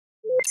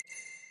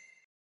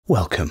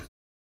Welcome.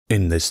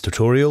 In this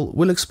tutorial,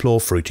 we'll explore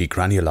Fruity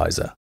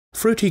Granulizer.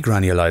 Fruity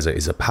Granulizer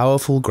is a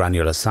powerful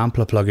granular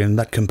sampler plugin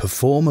that can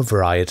perform a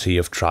variety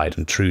of tried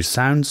and true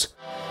sounds,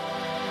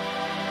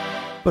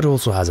 but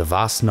also has a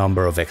vast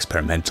number of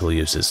experimental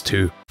uses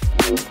too.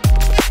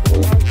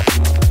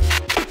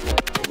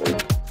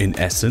 In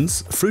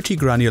essence, Fruity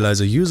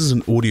Granulizer uses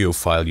an audio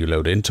file you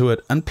load into it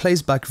and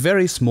plays back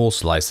very small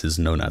slices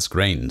known as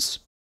grains.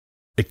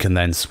 It can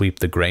then sweep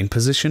the grain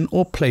position,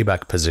 or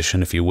playback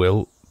position if you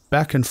will,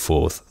 back and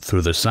forth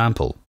through the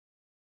sample.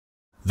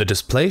 The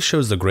display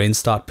shows the grain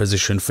start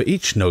position for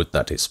each note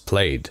that is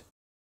played.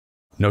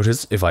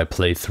 Notice if I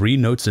play 3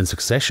 notes in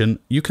succession,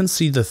 you can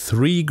see the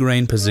 3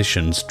 grain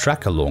positions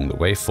track along the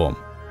waveform.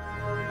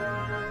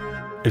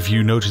 If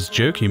you notice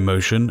jerky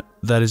motion,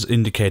 that is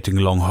indicating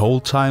long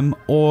hold time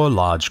or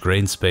large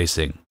grain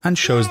spacing, and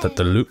shows that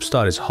the loop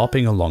start is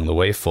hopping along the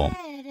waveform.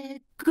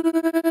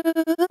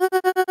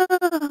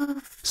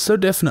 So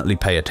definitely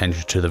pay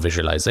attention to the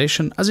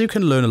visualization, as you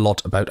can learn a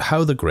lot about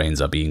how the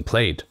grains are being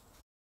played.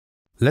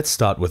 Let's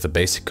start with the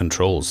basic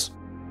controls.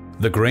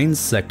 The grains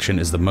section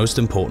is the most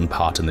important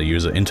part in the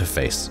user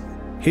interface.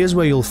 Here's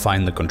where you'll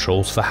find the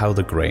controls for how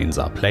the grains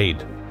are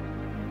played.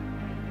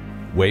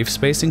 Wave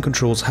spacing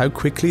controls how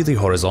quickly the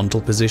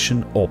horizontal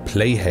position, or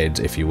playhead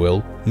if you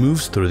will,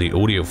 moves through the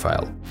audio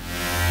file.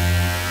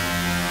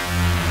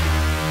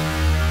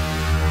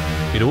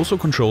 It also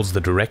controls the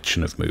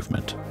direction of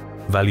movement.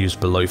 Values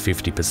below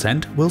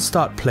 50% will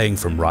start playing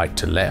from right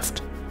to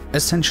left,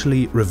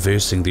 essentially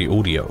reversing the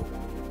audio.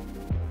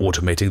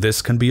 Automating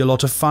this can be a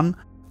lot of fun,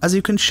 as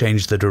you can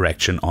change the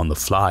direction on the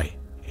fly.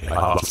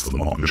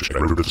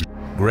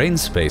 Grain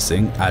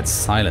spacing adds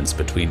silence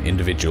between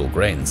individual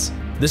grains.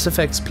 This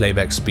affects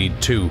playback speed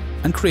too,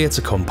 and creates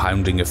a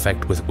compounding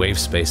effect with wave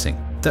spacing.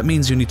 That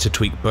means you need to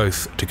tweak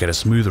both to get a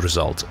smooth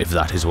result if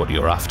that is what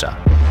you're after.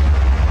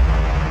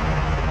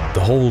 The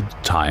hold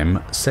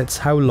time sets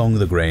how long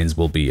the grains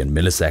will be in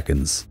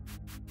milliseconds.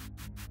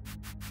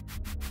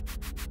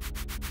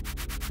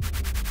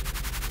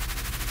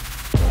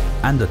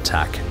 And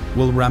attack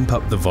will ramp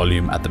up the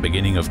volume at the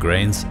beginning of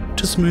grains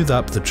to smooth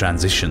up the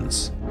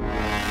transitions.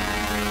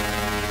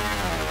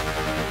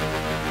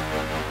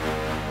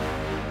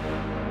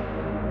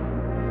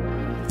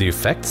 The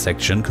effect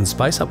section can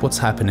spice up what's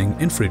happening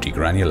in Fruity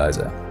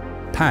Granulizer.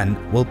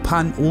 Pan will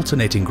pan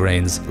alternating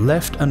grains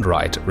left and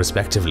right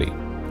respectively.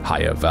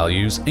 Higher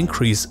values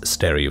increase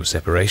stereo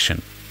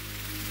separation.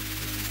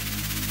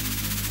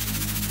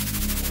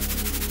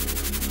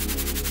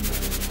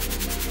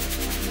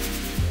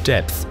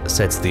 Depth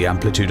sets the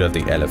amplitude of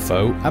the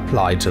LFO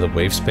applied to the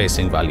wave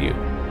spacing value.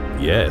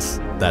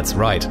 Yes, that's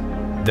right.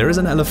 There is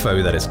an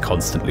LFO that is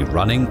constantly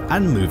running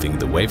and moving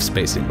the wave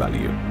spacing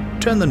value.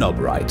 Turn the knob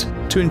right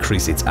to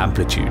increase its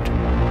amplitude.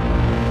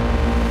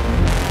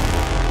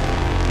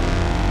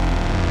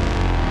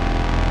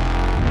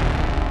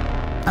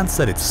 And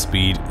set its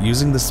speed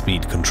using the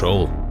speed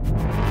control.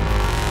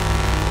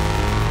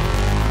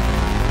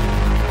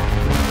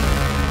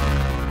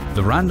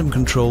 The random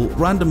control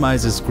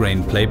randomizes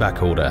grain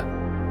playback order.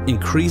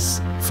 Increase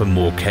for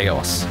more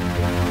chaos.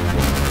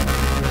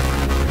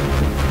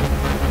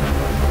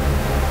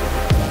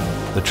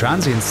 The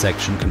Transients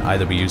section can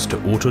either be used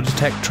to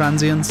auto-detect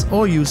transients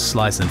or use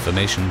slice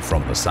information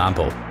from the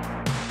sample.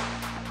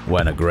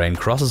 When a grain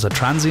crosses a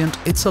transient,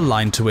 it's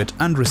aligned to it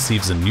and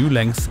receives a new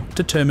length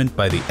determined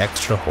by the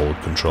extra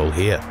hold control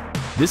here.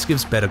 This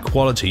gives better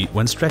quality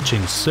when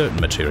stretching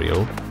certain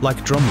material,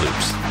 like drum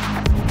loops.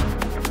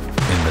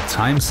 In the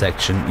time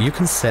section, you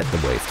can set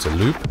the wave to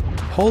loop,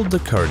 hold the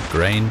current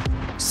grain,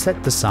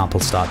 set the sample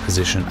start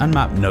position and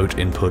map note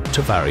input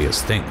to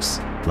various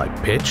things, like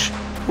pitch,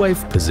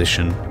 wave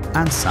position,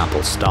 and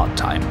sample start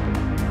time.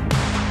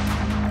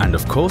 And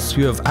of course,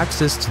 you have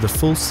access to the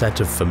full set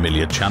of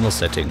familiar channel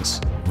settings,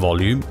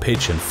 volume,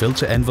 pitch and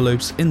filter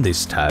envelopes in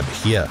this tab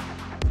here.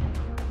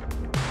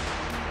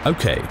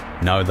 Okay,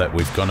 now that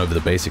we've gone over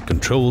the basic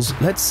controls,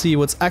 let's see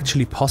what's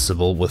actually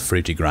possible with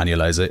Fruity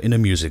Granulizer in a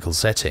musical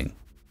setting.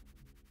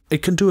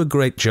 It can do a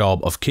great job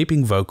of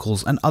keeping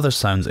vocals and other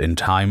sounds in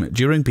time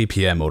during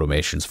BPM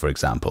automations, for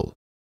example.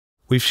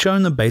 We've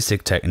shown the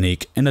basic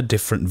technique in a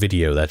different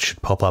video that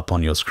should pop up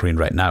on your screen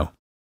right now.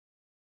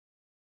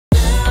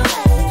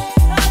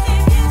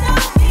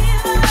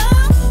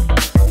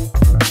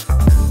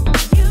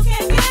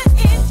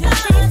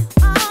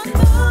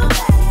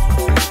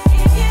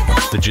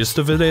 The gist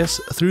of it is,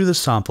 through the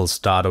sample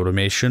start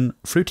automation,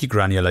 Fruity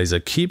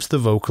Granulizer keeps the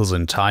vocals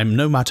in time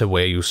no matter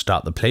where you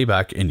start the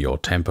playback in your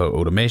tempo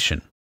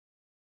automation.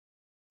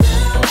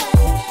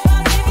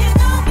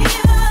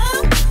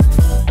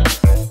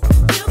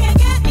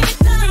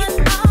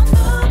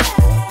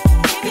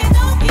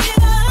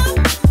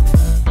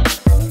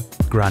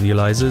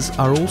 Granulizers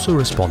are also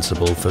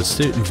responsible for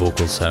certain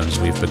vocal sounds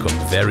we've become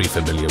very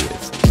familiar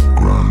with.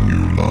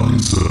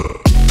 Granulizer.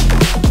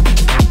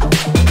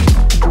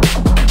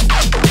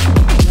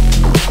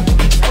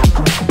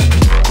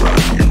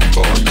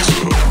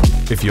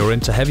 If you're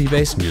into heavy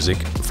bass music,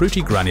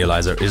 Fruity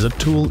Granulizer is a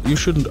tool you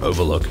shouldn't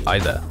overlook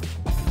either.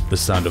 The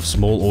sound of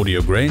small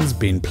audio grains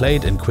being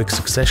played in quick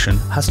succession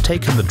has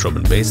taken the drum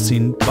and bass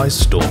scene by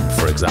storm,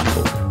 for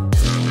example.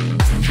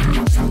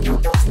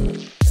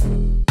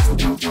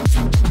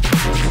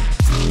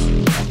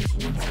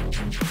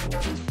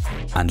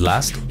 And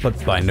last,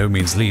 but by no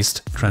means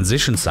least,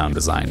 transition sound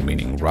design,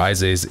 meaning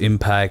rises,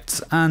 impacts,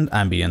 and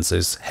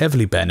ambiences,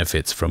 heavily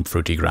benefits from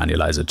Fruity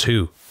Granulizer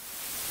 2.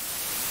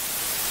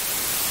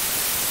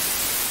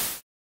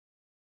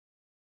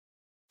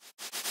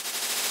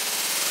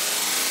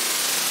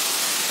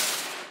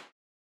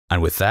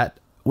 And with that,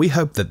 we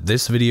hope that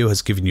this video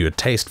has given you a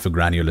taste for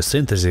granular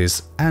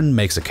synthesis and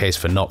makes a case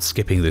for not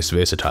skipping this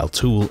versatile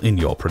tool in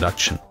your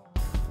production.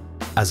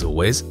 As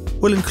always,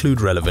 we'll include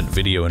relevant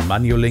video and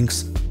manual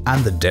links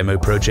and the demo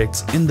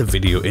projects in the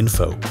video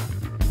info.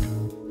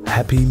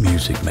 Happy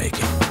music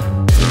making!